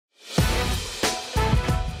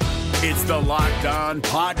It's the Locked On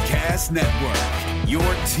Podcast Network, your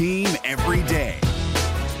team every day.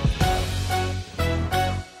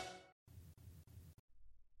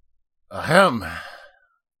 Ahem.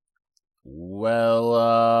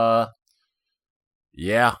 Well,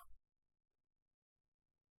 yeah.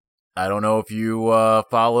 I don't know if you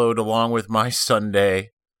followed along with my Sunday,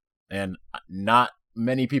 and not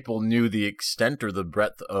many people knew the extent or the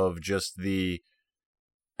breadth of just the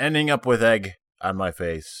ending up with egg on my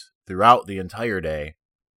face throughout the entire day.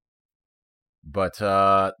 But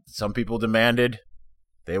some people demanded,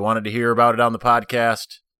 they wanted to hear about it on the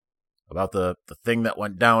podcast, about the thing that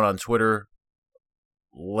went down on Twitter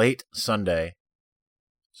late Sunday.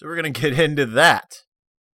 So we're going to get into that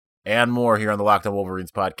and more here on the Locked On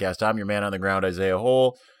Wolverines podcast. I'm your man on the ground, Isaiah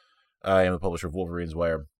Hole. I am the publisher of Wolverines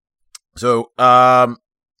Wire. So, yeah,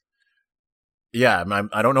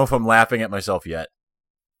 I don't know if I'm laughing at myself yet.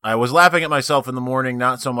 I was laughing at myself in the morning,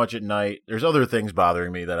 not so much at night. There's other things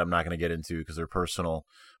bothering me that I'm not going to get into because they're personal.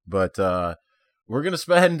 But we're going to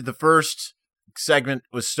spend the first segment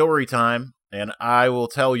with story time, and I will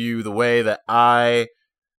tell you the way that I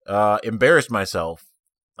embarrassed myself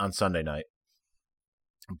on Sunday night.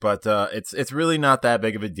 But it's really not that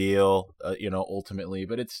big of a deal, ultimately.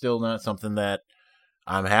 But it's still not something that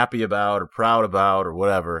I'm happy about or proud about or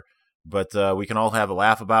whatever. But we can all have a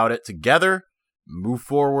laugh about it together, move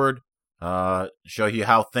forward, show you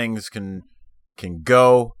how things can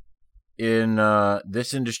go in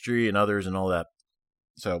this industry and others and all that.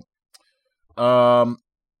 So,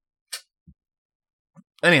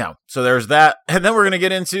 anyhow, so there's that. And then we're going to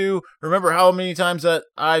get into, remember how many times that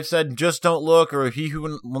I've said, just don't look, or he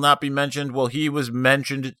who will not be mentioned. Well, he was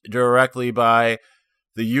mentioned directly by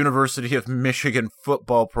the University of Michigan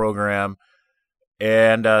football program.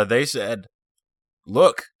 And they said,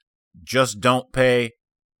 look, just don't pay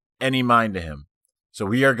any mind to him. So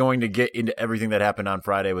we are going to get into everything that happened on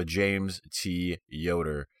Friday with James T.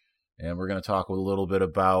 Yoder. And we're going to talk a little bit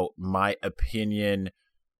about my opinion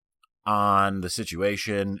on the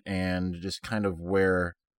situation and just kind of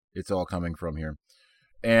where it's all coming from here.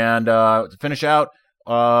 And to finish out,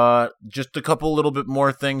 just a couple little bit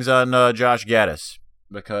more things on Josh Gaddis,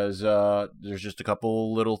 because there's just a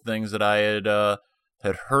couple little things that I had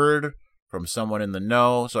heard from someone in the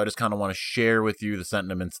know, so I just kind of want to share with you the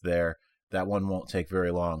sentiments there. That one won't take very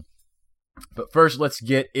long. But first, let's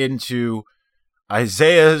get into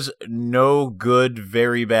Isaiah's no good,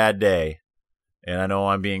 very bad day. And I know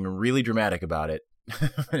I'm being really dramatic about it.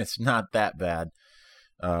 It's not that bad.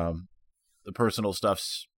 The personal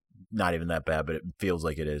stuff's not even that bad, but it feels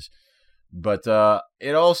like it is. But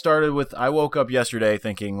it all started with, I woke up yesterday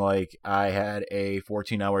thinking like I had a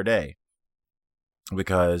 14-hour day.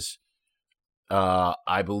 Because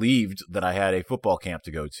I believed that I had a football camp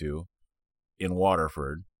to go to in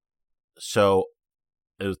Waterford. So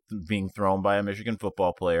it was being thrown by a Michigan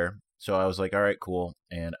football player. So I was like, all right, cool.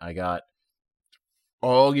 And I got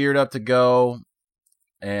all geared up to go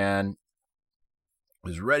and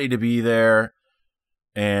was ready to be there.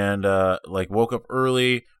 And woke up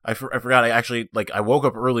early. I forgot. I woke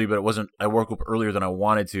up early, but it wasn't. I woke up earlier than I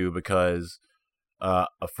wanted to because a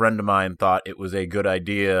friend of mine thought it was a good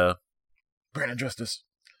idea, Brandon Justice,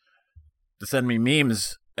 to send me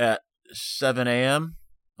memes at 7 a.m.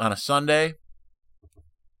 on a Sunday.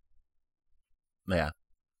 Yeah.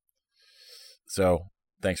 So,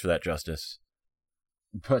 thanks for that, Justice.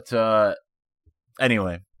 But,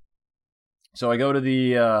 anyway. So, I go to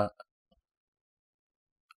the,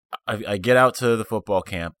 I get out to the football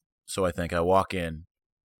camp. So, I think I walk in.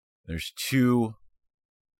 There's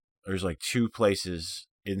like two places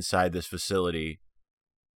inside this facility,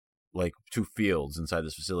 like two fields inside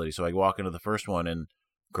this facility. So I walk into the first one and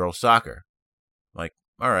girls soccer. I'm like,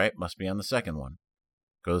 all right, must be on the second one.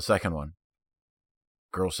 Go to the second one.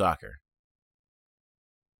 Girls soccer.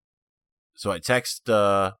 So I text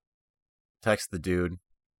the dude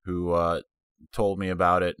who told me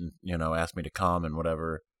about it and, asked me to come and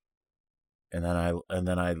whatever. And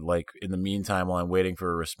then I like, in the meantime, while I'm waiting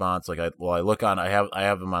for a response, I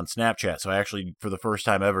have them on Snapchat. So I actually, for the first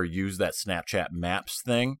time ever, used that Snapchat Maps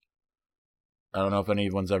thing. I don't know if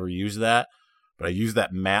anyone's ever used that, but I used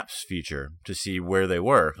that Maps feature to see where they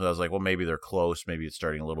were. So I was like, well, maybe they're close. Maybe it's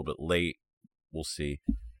starting a little bit late. We'll see.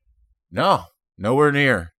 No, nowhere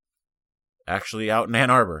near. Actually out in Ann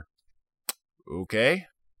Arbor. Okay.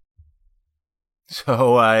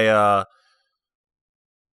 So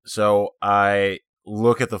I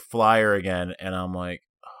look at the flyer again, and I'm like,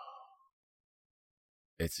 oh,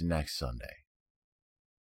 it's next Sunday.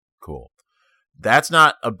 Cool. That's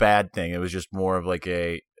not a bad thing. It was just more of like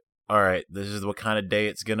all right, this is what kind of day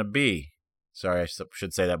it's going to be. Sorry, I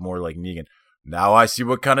should say that more like Negan. Now I see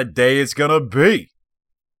what kind of day it's gonna be. Is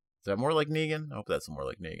that more like Negan? I hope that's more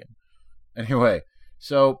like Negan. Anyway,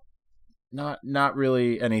 so not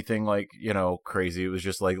really anything like, crazy. It was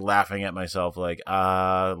just like laughing at myself, like,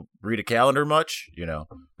 read a calendar much?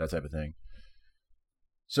 That type of thing.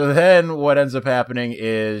 So then what ends up happening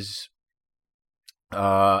is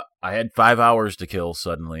I had 5 hours to kill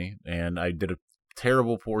suddenly, and I did a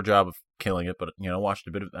terrible, poor job of killing it, but, watched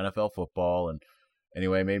a bit of NFL football, and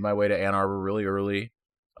anyway, made my way to Ann Arbor really early,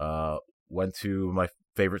 went to my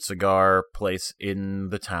favorite cigar place in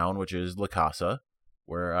the town, which is La Casa,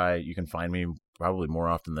 where you can find me probably more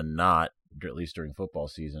often than not, at least during football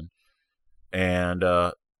season, and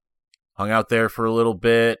hung out there for a little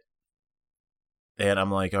bit, and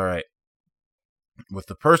I'm like, all right, with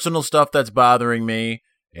the personal stuff that's bothering me,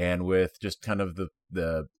 and with just kind of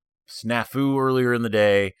the snafu earlier in the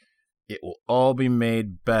day, it will all be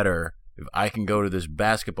made better if I can go to this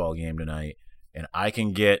basketball game tonight, and I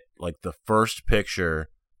can get like the first picture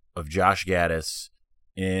of Josh Gaddis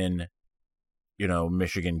in,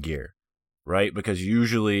 Michigan gear, right? Because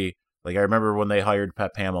usually, like, I remember when they hired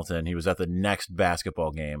Pep Hamilton, he was at the next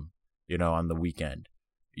basketball game, on the weekend.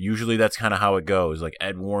 Usually that's kind of how it goes. Like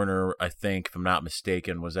Ed Warner, I think, if I'm not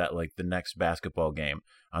mistaken, was at like the next basketball game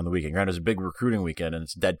on the weekend. Granted, it's a big recruiting weekend and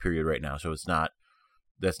it's dead period right now, so that's not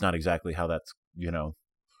exactly how that's,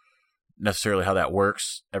 necessarily how that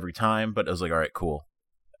works every time. But I was like, all right, cool.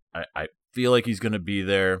 I feel like he's going to be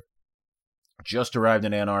there. Just arrived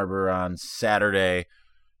in Ann Arbor on Saturday.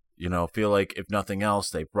 Feel like if nothing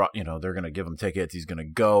else, they brought, they're going to give him tickets. He's going to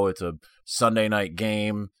go. It's a Sunday night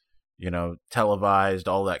game. Televised,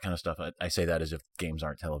 all that kind of stuff. I say that as if games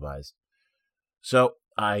aren't televised. So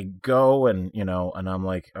I go and I'm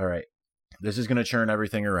like, all right, this is going to turn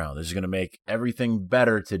everything around. This is going to make everything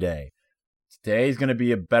better today. Today's going to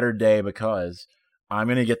be a better day because I'm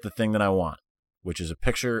going to get the thing that I want, which is a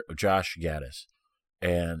picture of Josh Gaddis.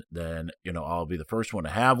 And then, I'll be the first one to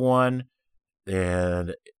have one,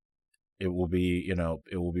 and it will be,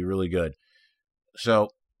 it will be really good. So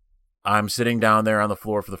I'm sitting down there on the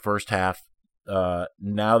floor for the first half.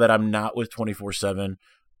 Now that I'm not with 24/7,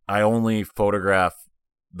 I only photograph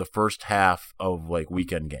the first half of like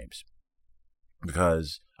weekend games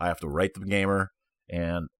because I have to write the gamer,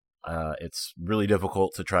 and it's really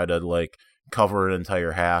difficult to try to like cover an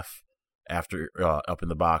entire half after up in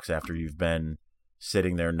the box after you've been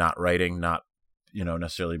sitting there not writing, not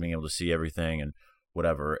necessarily being able to see everything and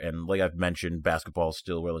whatever. And like I've mentioned, basketball is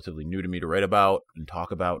still relatively new to me to write about and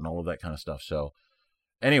talk about and all of that kind of stuff. So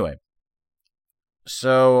anyway,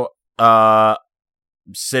 sitting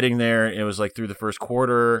there, it was like through the first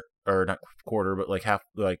quarter, or not quarter, but like half,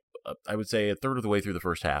 like I would say a third of the way through the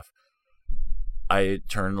first half, I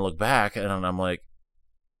turn and look back and I'm like,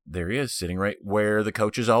 there he is sitting right where the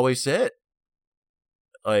coaches always sit.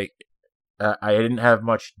 Like, I didn't have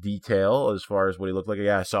much detail as far as what he looked like.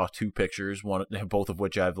 Yeah, I saw 2 pictures, both of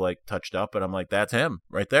which I've like touched up, and I'm like, that's him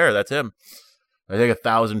right there. That's him. I take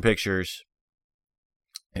 1,000 pictures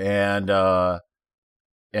and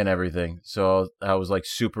everything. So I was like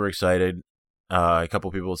super excited. A couple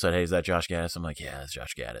people said, "Hey, is that Josh Gaddis?" I'm like, "Yeah, that's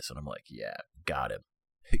Josh Gaddis." And I'm like, "Yeah, got him,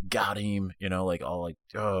 got him." Like all like,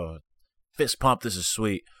 oh, fist pump. This is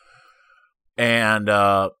sweet. And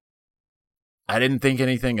I didn't think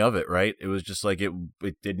anything of it, right? It was just like it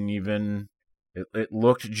didn't even it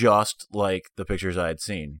looked just like the pictures I had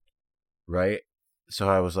seen, right? So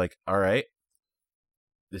I was like, all right,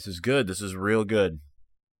 this is good. This is real good.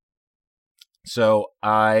 So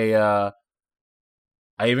I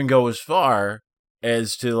even go as far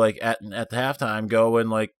as to like at the halftime go and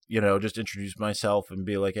like, just introduce myself and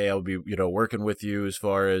be like, hey, I'll be, working with you as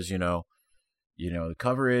far as, the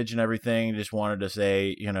coverage and everything. Just wanted to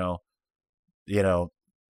say,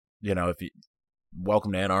 if you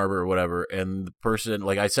welcome to Ann Arbor or whatever. And the person,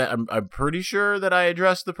 like I said, I'm pretty sure that I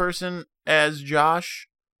addressed the person as Josh,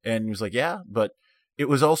 and he was like, yeah, but it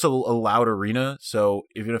was also a loud arena. So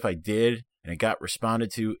even if I did, and it got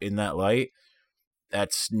responded to in that light,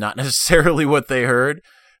 that's not necessarily what they heard,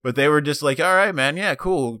 but they were just like, all right, man. Yeah,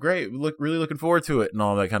 cool. Great. Really looking forward to it and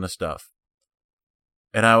all that kind of stuff.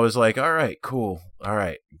 And I was like, all right, cool. All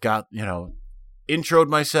right. Got, introed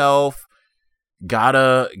myself. Got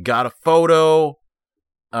a photo.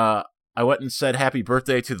 I went and said happy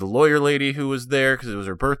birthday to the lawyer lady who was there because it was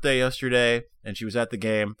her birthday yesterday and she was at the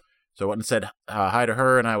game. So I went and said hi to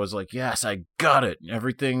her, and I was like, yes, I got it.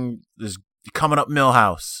 Everything is coming up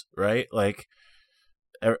Millhouse, right? Like,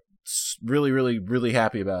 really, really, really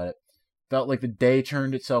happy about it. Felt like the day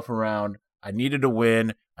turned itself around. I needed to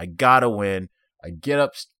win. I got to win. I get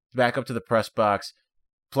back up to the press box.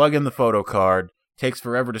 plug in the photo card. Takes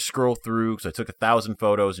forever to scroll through because I took 1,000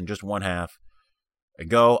 photos in just one half. I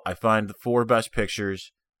go, I find the 4 best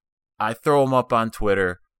pictures. I throw them up on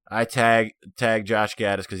Twitter. I tag Josh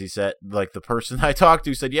Gaddis because he said, like, the person I talked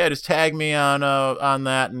to said, yeah, just tag me on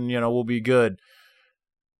that and, we'll be good.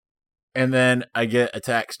 And then I get a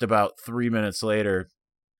text about 3 minutes later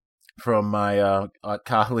from my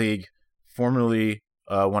colleague, formerly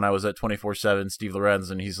when I was at 24/7, Steve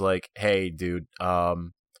Lorenz, and he's like, hey, dude, our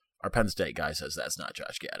Penn State guy says that's not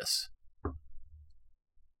Josh Gaddis.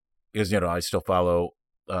 Because, I still follow,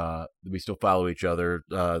 we still follow each other,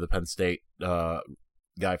 the Penn State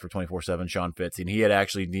guy for 24/7, Sean Fitz, and he had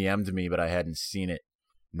actually DM'd me, but I hadn't seen it,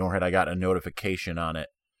 nor had I got a notification on it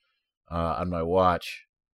on my watch.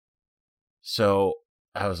 So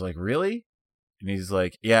I was like, really? And he's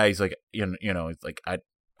like, yeah, he's like, it's like, I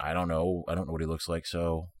don't know. I don't know what he looks like.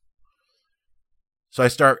 So I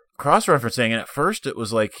start cross-referencing, and at first it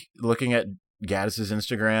was like looking at Gaddis's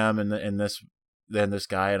Instagram and this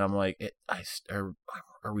guy, and I'm like,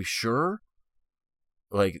 are we sure?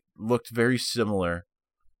 Like, looked very similar,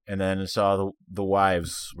 and then I saw the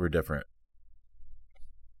wives were different,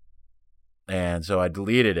 and so I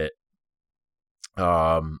deleted it.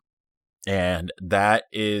 And that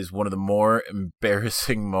is one of the more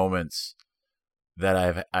embarrassing moments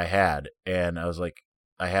that I had, and I was like,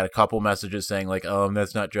 I had a couple messages saying like,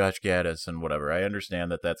 that's not Josh Gaddis and whatever. I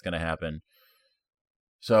understand that that's going to happen.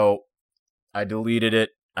 So I deleted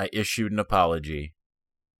it. I issued an apology.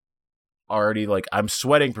 Already, like, I'm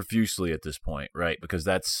sweating profusely at this point, right? Because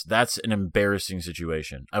that's an embarrassing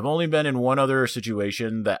situation. I've only been in one other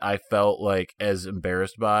situation that I felt like as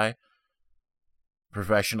embarrassed by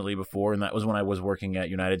professionally before, and that was when I was working at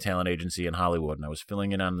United Talent Agency in Hollywood, and I was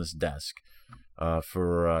filling in on this desk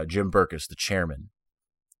for Jim Burkus, the chairman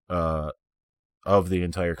of the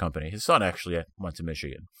entire company. His son actually went to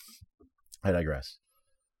Michigan. I digress.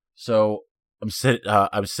 So I'm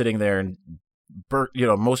sitting there, and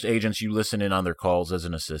most agents, you listen in on their calls as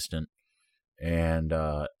an assistant, and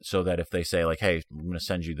so that if they say like, "Hey, I'm going to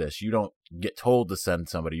send you this," you don't get told to send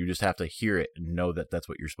somebody. You just have to hear it and know that that's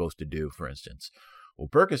what you're supposed to do. For instance, well,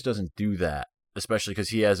 Burkus doesn't do that, especially because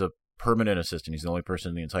he has a permanent assistant. He's the only person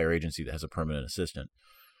in the entire agency that has a permanent assistant,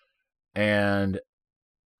 and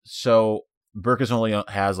so Burkus only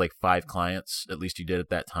has like 5 clients. At least he did at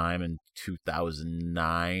that time in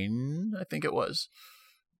 2009, I think it was.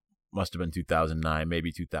 Must have been 2009,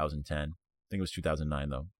 maybe 2010. I think it was 2009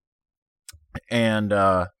 though. And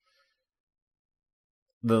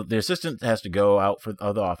the assistant has to go out for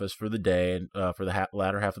the office for the day, and for the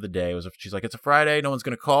latter half of the day. She's like, it's a Friday, no one's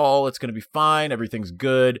gonna call, it's gonna be fine, everything's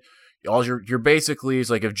good. All you're basically is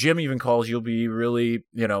like, if Jim even calls, you'll be really,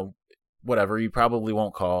 whatever. You probably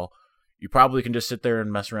won't call. You probably can just sit there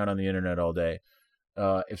and mess around on the internet all day.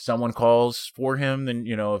 If someone calls for him, then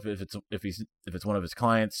if it's one of his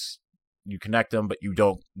clients, you connect them, but you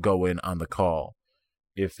don't go in on the call.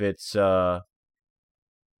 If it's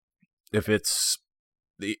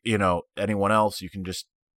anyone else, you can just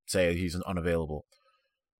say he's unavailable.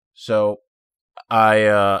 So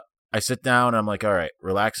I sit down and I'm like, all right,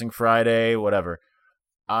 relaxing Friday, whatever.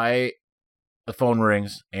 The phone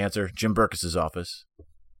rings, answer, Jim Burkus' office.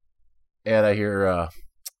 And I hear,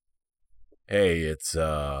 hey, it's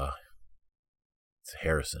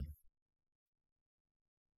Harrison.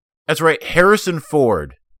 That's right, Harrison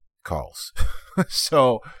Ford calls.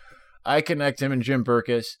 So I connect him and Jim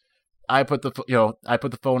Burkus. I put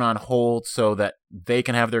the phone on hold so that they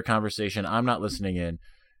can have their conversation. I'm not listening in.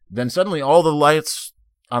 Then suddenly all the lights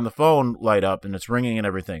on the phone light up and it's ringing and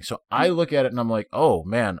everything. So I look at it and I'm like, oh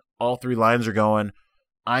man, all 3 lines are going.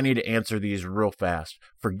 I need to answer these real fast,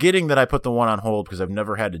 forgetting that I put the one on hold because I've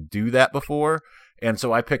never had to do that before. And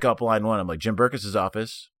so I pick up line 1. I'm like, Jim Burkus'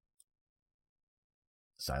 office.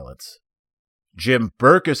 Silence. Jim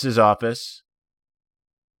Burkus' office.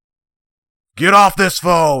 Get off this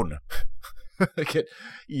phone. Get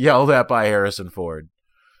yelled at by Harrison Ford.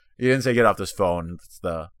 He didn't say get off this phone. It's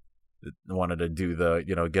wanted to do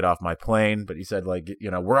get off my plane, but he said like,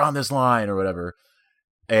 we're on this line or whatever.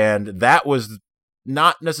 And that was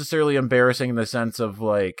not necessarily embarrassing in the sense of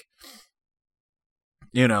like,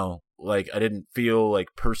 like I didn't feel like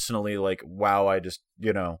personally like, wow, I just,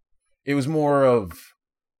 it was more of,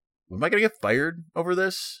 am I going to get fired over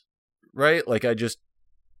this? Right? Like I just,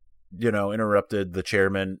 interrupted the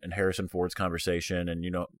chairman and Harrison Ford's conversation, and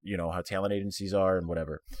how talent agencies are and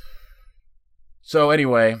whatever. So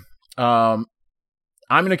anyway, I'm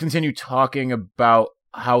going to continue talking about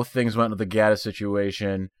how things went with the Gaddis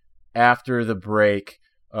situation after the break.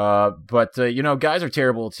 But guys are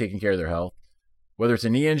terrible at taking care of their health, Whether it's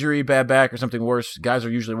a knee injury, bad back, or something worse, guys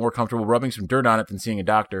are usually more comfortable rubbing some dirt on it than seeing a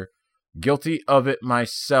doctor. Guilty of it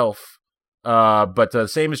myself, but the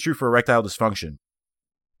same is true for erectile dysfunction.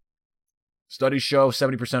 Studies show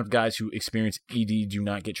 70% of guys who experience ED do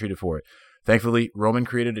not get treated for it. Thankfully, Roman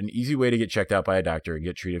created an easy way to get checked out by a doctor and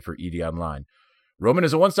get treated for ED online. Roman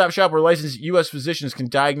is a one-stop shop where licensed U.S. physicians can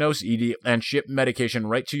diagnose ED and ship medication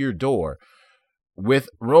right to your door. With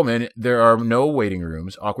Roman, there are no waiting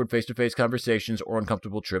rooms, awkward face-to-face conversations, or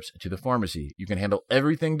uncomfortable trips to the pharmacy. You can handle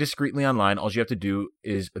everything discreetly online. All you have to do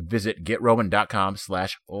is visit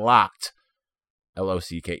getroman.com/locked,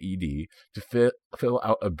 LOCKED, to fill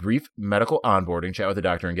out a brief medical onboarding, chat with a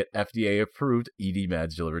doctor, and get FDA-approved ED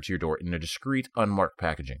meds delivered to your door in a discreet, unmarked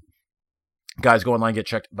packaging. Guys, go online, get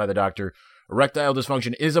checked by the doctor. Erectile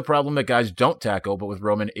dysfunction is a problem that guys don't tackle, but with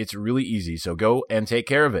Roman, it's really easy, so go and take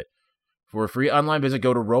care of it. For a free online visit,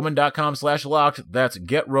 go to roman.com/locked. That's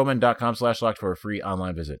getroman.com/locked for a free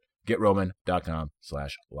online visit.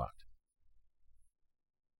 Getroman.com/locked.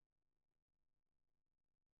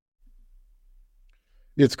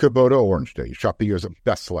 It's Kubota Orange Day. Shop the year's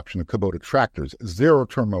best selection of Kubota tractors,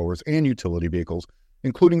 zero-turn mowers, and utility vehicles,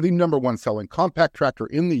 including the #1 selling compact tractor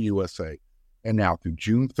in the USA. And now through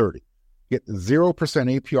June 30, get 0%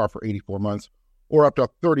 APR for 84 months or up to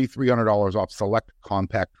 $3,300 off select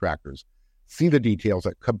compact tractors. See the details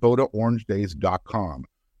at KubotaOrangeDays.com.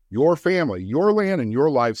 Your family, your land, and your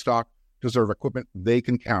livestock deserve equipment they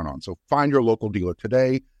can count on. So find your local dealer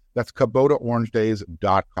today. That's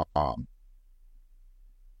KubotaOrangeDays.com.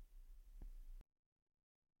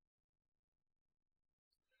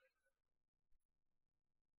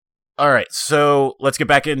 All right, so let's get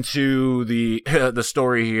back into the the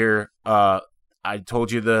story here. I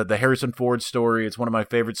told you the Harrison Ford story. It's one of my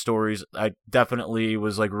favorite stories. I definitely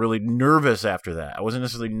was like really nervous after that. I wasn't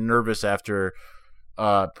necessarily nervous after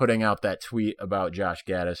putting out that tweet about Josh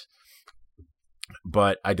Gaddis,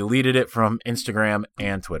 but I deleted it from Instagram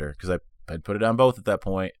and Twitter because I'd put it on both at that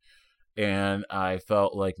point, and I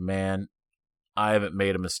felt like, man, I haven't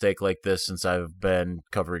made a mistake like this since I've been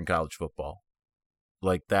covering college football.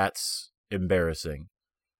 Like, that's embarrassing.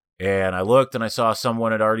 And I looked and I saw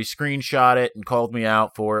someone had already screenshot it and called me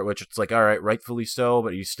out for it, which it's like, all right, rightfully so,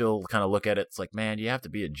 but you still kind of look at it. It's like, man, you have to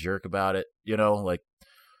be a jerk about it. You know, like,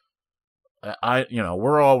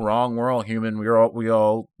 we're all wrong. We're all human. We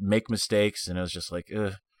all make mistakes. And it was just like,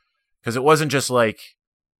 ugh. Because it wasn't just like,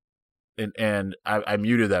 and I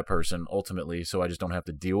muted that person ultimately, so I just don't have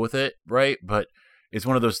to deal with it. Right. But it's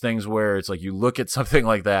one of those things where it's like, you look at something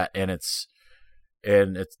like that and it's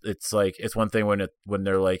like, it's one thing when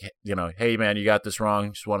they're like, you know, hey man, you got this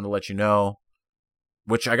wrong, just wanted to let you know,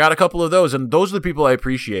 which I got a couple of those, and those are the people I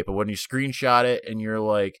appreciate. But when you screenshot it and you're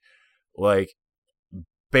like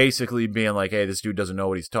basically being like, hey, this dude doesn't know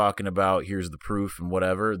what he's talking about, here's the proof and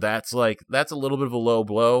whatever, that's a little bit of a low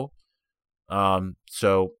blow.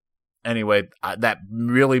 So anyway, that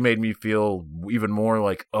really made me feel even more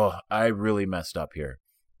like, oh, I really messed up here.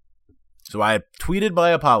 So I tweeted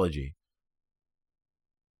my apology.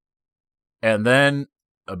 And then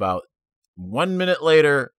about 1 minute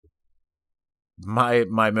later,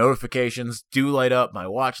 my notifications do light up. My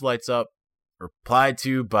watch lights up. Replied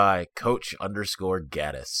to by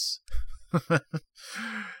Coach_Gaddis.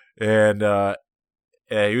 And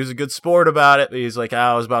he was a good sport about it. He's like,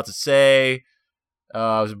 I was about to say,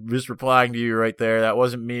 I was just replying to you right there. That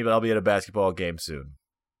wasn't me, but I'll be at a basketball game soon.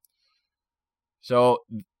 So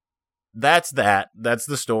that's that. That's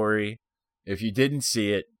the story. If you didn't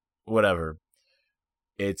see it, whatever.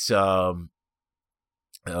 It's like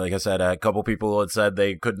I said, a couple people had said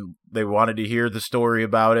they wanted to hear the story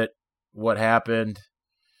about it, what happened.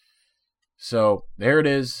 So there it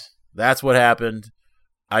is. That's what happened.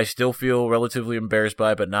 I still feel relatively embarrassed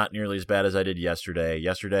by it, but not nearly as bad as I did yesterday.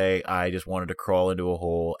 Yesterday, I just wanted to crawl into a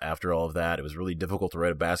hole after all of that. It was really difficult to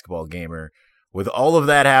write a basketball gamer with all of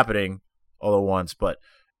that happening all at once, but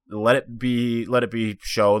let it be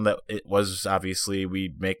shown that it was, obviously,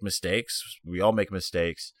 we make mistakes. We all make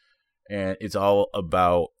mistakes, and it's all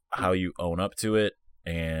about how you own up to it.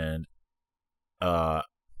 And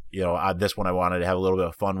this one I wanted to have a little bit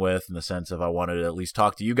of fun with, in the sense of I wanted to at least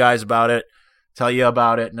talk to you guys about it, tell you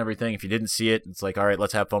about it and everything. If you didn't see it, it's like, all right,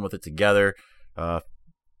 let's have fun with it together.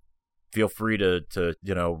 Feel free to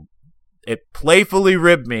it playfully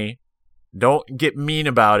rib me. Don't get mean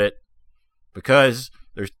about it, because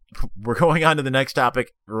we're going on to the next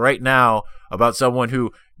topic right now about someone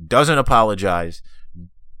who doesn't apologize,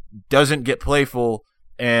 doesn't get playful,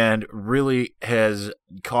 and really has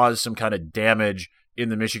caused some kind of damage in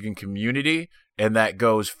the Michigan community. And that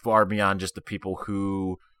goes far beyond just the people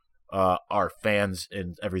who are fans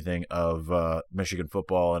and everything of Michigan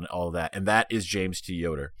football and all of that, and that is James T.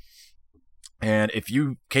 Yoder. And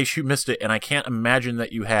in case you missed it, and I can't imagine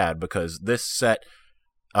that you had, because this set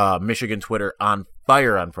Michigan Twitter on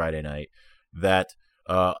fire on Friday night, that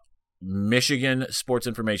Michigan Sports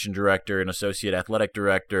Information Director and Associate Athletic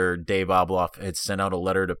Director Dave Obloff had sent out a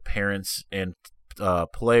letter to parents and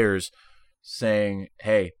players saying,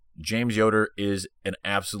 hey, James Yoder is an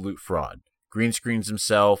absolute fraud. Green screens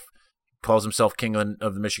himself, calls himself king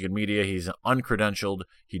of the Michigan media. He's uncredentialed.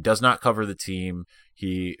 He does not cover the team.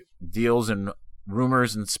 He deals in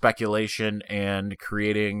rumors and speculation and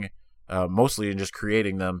creating, mostly in just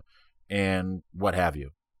creating them and what have you.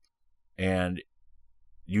 And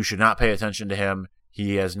you should not pay attention to him.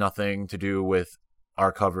 He has nothing to do with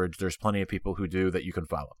our coverage. There's plenty of people who do that you can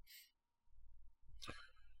follow.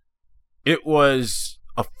 It was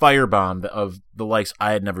a firebomb of the likes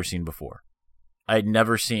I had never seen before. I had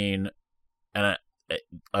never seen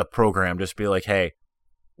a program just be like, hey,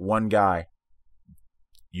 one guy,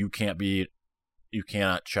 you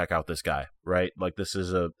cannot check out this guy, right? Like, this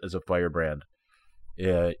is a firebrand,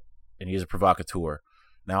 and he's a provocateur.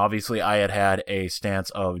 Now, obviously, I had a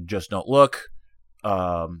stance of just don't look,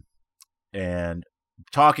 and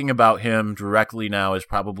talking about him directly now is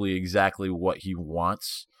probably exactly what he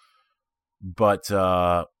wants, but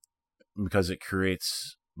because it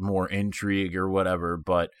creates more intrigue or whatever.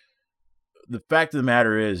 But the fact of the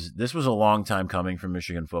matter is, this was a long time coming from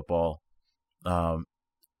Michigan football.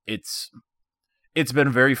 It's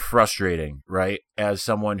been very frustrating, right, as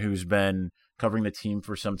someone who's been covering the team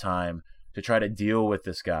for some time, to try to deal with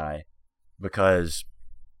this guy, because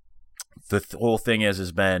the whole thing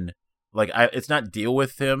has been like, it's not deal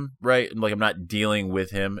with him, right? Like, I'm not dealing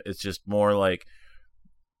with him. It's just more like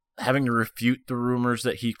having to refute the rumors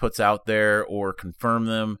that he puts out there or confirm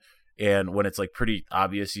them. And when it's like pretty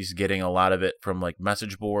obvious he's getting a lot of it from like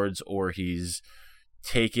message boards, or he's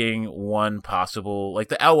taking one possible, like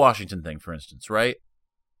the Al Washington thing, for instance, right?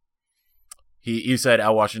 He said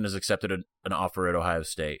Al Washington has accepted an offer at Ohio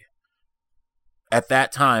State. At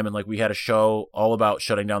that time, and like we had a show all about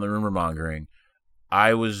shutting down the rumor mongering,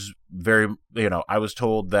 I was I was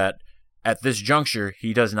told that at this juncture,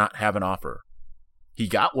 he does not have an offer. He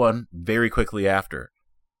got one very quickly after.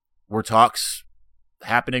 Were talks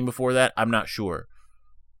happening before that? I'm not sure.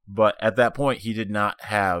 But at that point, he did not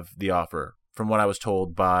have the offer, from what I was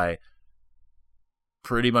told by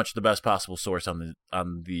pretty much the best possible source in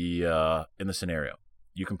the scenario.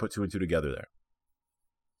 You can put two and two together there.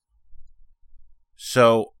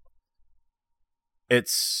 So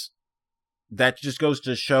that just goes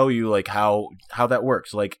to show you like how that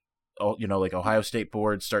works. Like, like Ohio State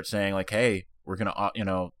boards start saying like, hey, we're going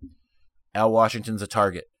to, Al Washington's a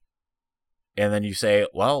target. And then you say,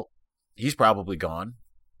 well, he's probably gone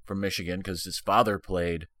from Michigan because his father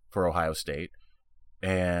played for Ohio State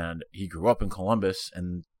and he grew up in Columbus,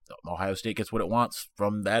 and Ohio State gets what it wants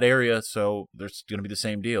from that area. So there's going to be the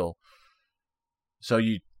same deal. So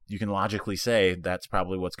you can logically say that's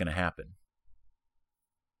probably what's going to happen.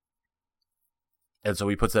 And so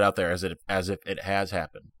he puts it out there as if it has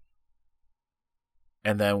happened.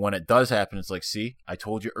 And then when it does happen, it's like, see, I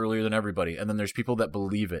told you earlier than everybody. And then there's people that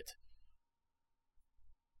believe it.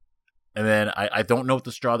 And then I don't know what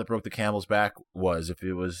the straw that broke the camel's back was. If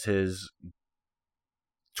it was his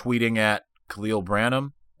tweeting at Khalil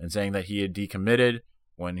Branham and saying that he had decommitted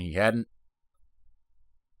when he hadn't.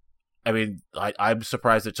 I mean, I'm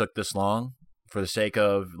surprised it took this long, for the sake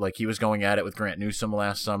of, like, he was going at it with Grant Newsome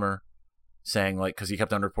last summer, saying, like, because he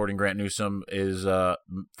kept on reporting Grant Newsome is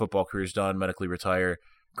football career's done, medically retire.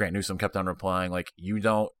 Grant Newsome kept on replying, like,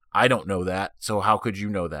 I don't know that, so how could you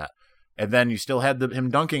know that? And then you still had him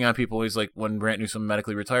dunking on people. He's like, when Grant Newsome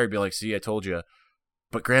medically retired, be like, see, I told you.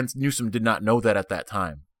 But Grant Newsome did not know that at that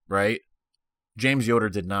time, right? James Yoder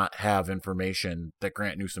did not have information that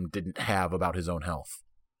Grant Newsome didn't have about his own health.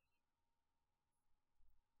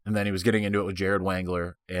 And then he was getting into it with Jared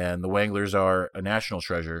Wangler, and the Wanglers are a national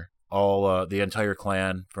treasure. All the entire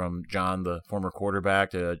clan, from John, the former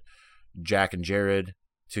quarterback, to Jack and Jared,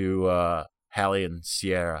 to Hallie and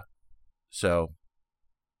Sierra. So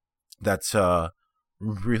that's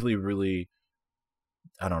really, really,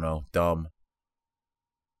 I don't know, dumb.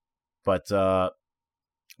 But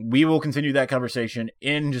we will continue that conversation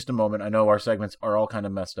in just a moment. I know our segments are all kind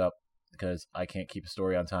of messed up because I can't keep a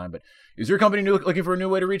story on time. But is your company looking for a new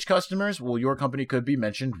way to reach customers? Well, your company could be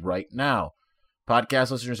mentioned right now.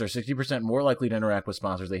 Podcast listeners are 60% more likely to interact with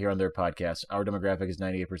sponsors they hear on their podcasts. Our demographic is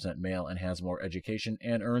 98% male and has more education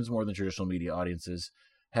and earns more than traditional media audiences.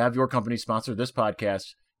 Have your company sponsor this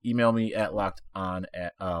podcast. Email me at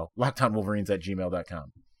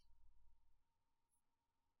lockedonwolverines@gmail.com.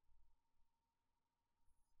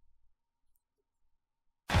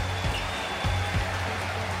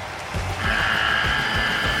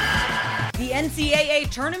 NCAA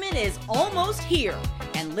tournament is almost here,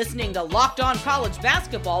 and listening to Locked On College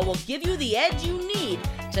Basketball will give you the edge you need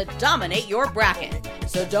to dominate your bracket.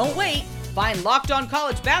 So don't wait. Find Locked On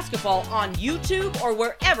College Basketball on YouTube or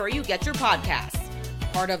wherever you get your podcasts.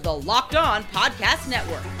 Part of the Locked On Podcast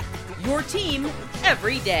Network. Your team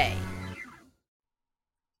every day.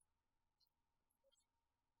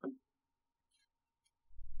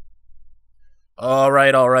 All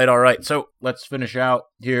right. So let's finish out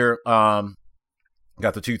here.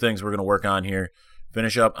 Got the two things we're going to work on here.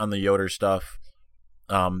 Finish up on the Yoder stuff.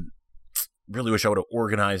 Really wish I would have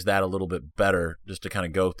organized that a little bit better just to kind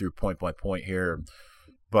of go through point by point here.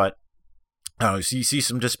 But you see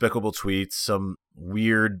some despicable tweets, some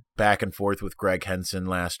weird back and forth with Greg Henson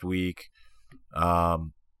last week. To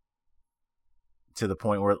the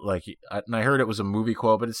point where, like, and I heard it was a movie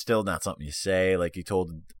quote, but it's still not something you say. Like, he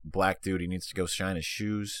told black dude he needs to go shine his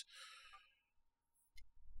shoes.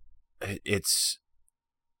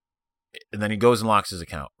 And then he goes and locks his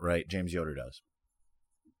account, right? James Yoder does.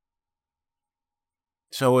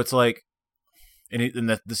 So it's like,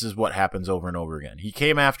 this is what happens over and over again. He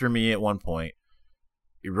came after me at one point,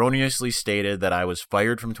 erroneously stated that I was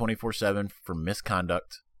fired from 24/7 for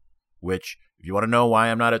misconduct, which, if you want to know why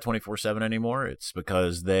I'm not at 24/7 anymore, it's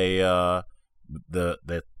because they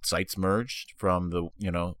the sites merged from the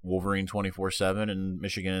Wolverine 24/7 and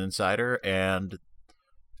Michigan Insider, and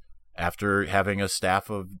after having a staff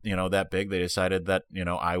of that big, they decided that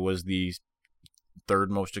I was the third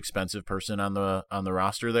most expensive person on the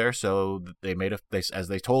roster there, so they made as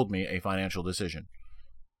they told me, a financial decision,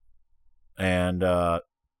 and so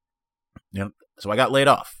I got laid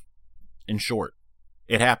off. In short,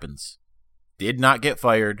 it happens. Did not get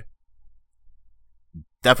fired.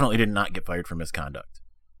 Definitely did not get fired for misconduct.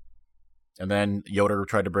 And then Yoder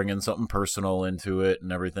tried to bring in something personal into it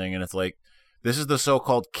and everything, and it's like, this is the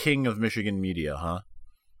so-called king of Michigan media, huh?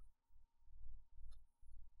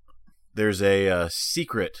 There's a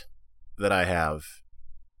secret that I have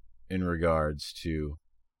in regards to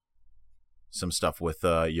some stuff with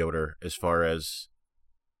Yoder, as far as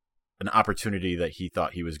an opportunity that he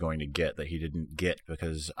thought he was going to get that he didn't get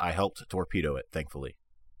because I helped torpedo it, thankfully.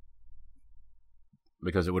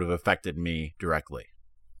 Because it would have affected me directly.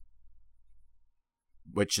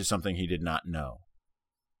 Which is something he did not know,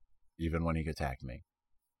 even when he attacked me.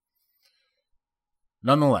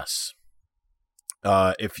 Nonetheless,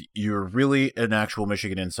 if you're really an actual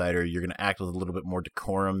Michigan insider, you're going to act with a little bit more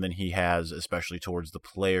decorum than he has, especially towards the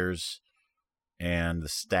players and the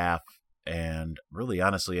staff, and really,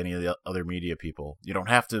 honestly, any of the other media people. You don't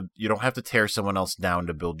have to tear someone else down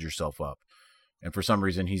to build yourself up. And for some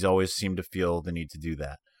reason, he's always seemed to feel the need to do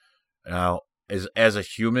that. Now, as a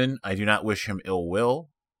human, I do not wish him ill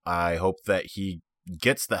will. I hope that he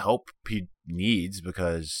gets the help he needs,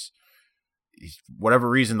 because whatever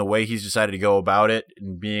reason, the way he's decided to go about it,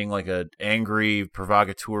 and being like an angry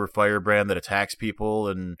provocateur firebrand that attacks people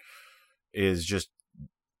and is just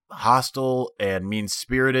hostile and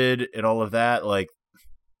mean-spirited and all of that, like,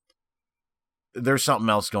 there's something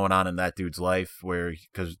else going on in that dude's life,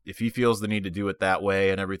 because if he feels the need to do it that way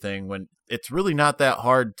and everything, when it's really not that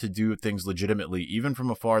hard to do things legitimately, even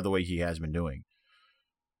from afar, the way he has been doing.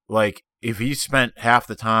 Like, if he spent half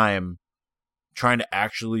the time trying to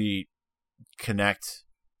actually connect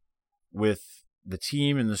with the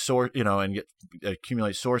team and the source, and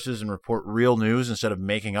accumulate sources and report real news instead of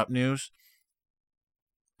making up news,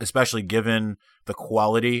 especially given the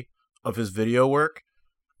quality of his video work,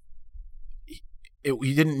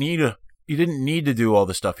 he didn't need to do all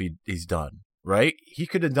the stuff he's done, right? He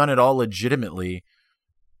could have done it all legitimately,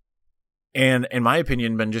 and in my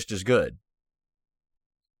opinion, been just as good.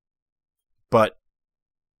 But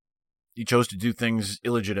he chose to do things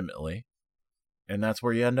illegitimately, and that's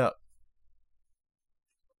where you end up.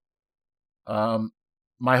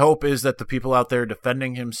 My hope is that the people out there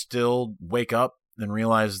defending him still wake up and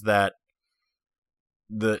realize that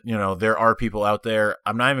there are people out there.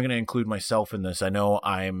 I'm not even going to include myself in this. I know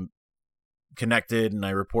I'm connected and I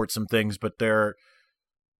report some things, but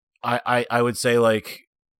I would say, like,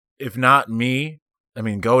 if not me, I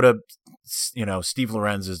mean, go to, Steve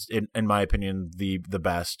Lorenz is, in my opinion, the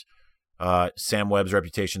best. Sam Webb's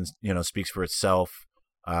reputation, speaks for itself.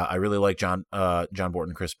 I really like John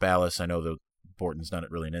Borton, Chris Ballas. I know that Borton's not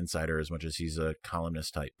really an insider as much as he's a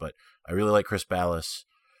columnist type, but I really like Chris Ballas.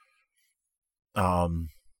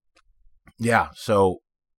 So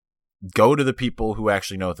go to the people who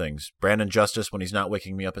actually know things. Brandon Justice, when he's not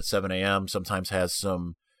waking me up at 7 a.m., sometimes has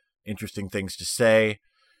some interesting things to say.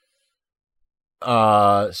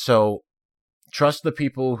 So trust the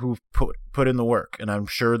people who've put in the work, and I'm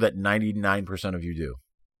sure that 99% of you do.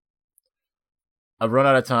 I've run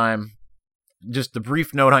out of time. Just the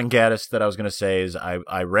brief note on Gaddis that I was going to say is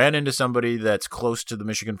I ran into somebody that's close to the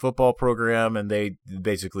Michigan football program, and they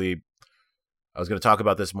basically, I was going to talk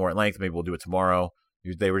about this more at length. Maybe we'll do it tomorrow.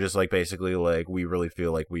 They were just like, basically like, we really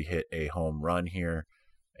feel like we hit a home run here.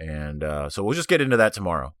 And so we'll just get into that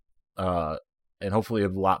tomorrow. And hopefully a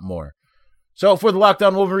lot more. So for the Locked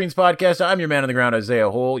On Wolverines podcast, I'm your man on the ground,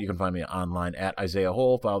 Isaiah Hole. You can find me online at Isaiah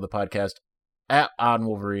Hole. Follow the podcast at On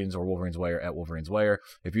Wolverines or Wolverines Wire at Wolverines Wire.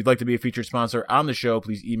 If you'd like to be a featured sponsor on the show,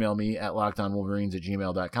 please email me at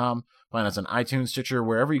lockedonwolverines@gmail.com. Find us on iTunes, Stitcher,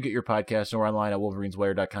 wherever you get your podcasts, or online at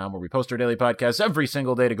wolverineswire.com, where we post our daily podcasts every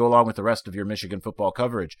single day to go along with the rest of your Michigan football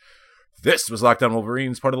coverage. This was Locked On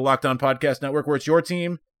Wolverines, part of the Locked On Podcast Network, where it's your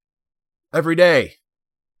team every day.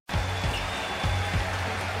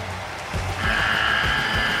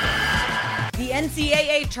 The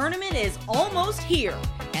NCAA tournament is almost here,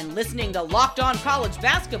 and listening to Locked On College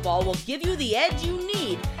Basketball will give you the edge you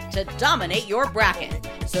need to dominate your bracket.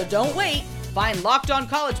 So don't wait. Find Locked On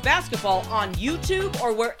College Basketball on YouTube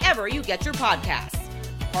or wherever you get your podcasts.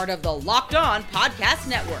 Part of the Locked On Podcast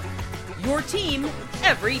Network. Your team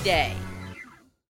every day.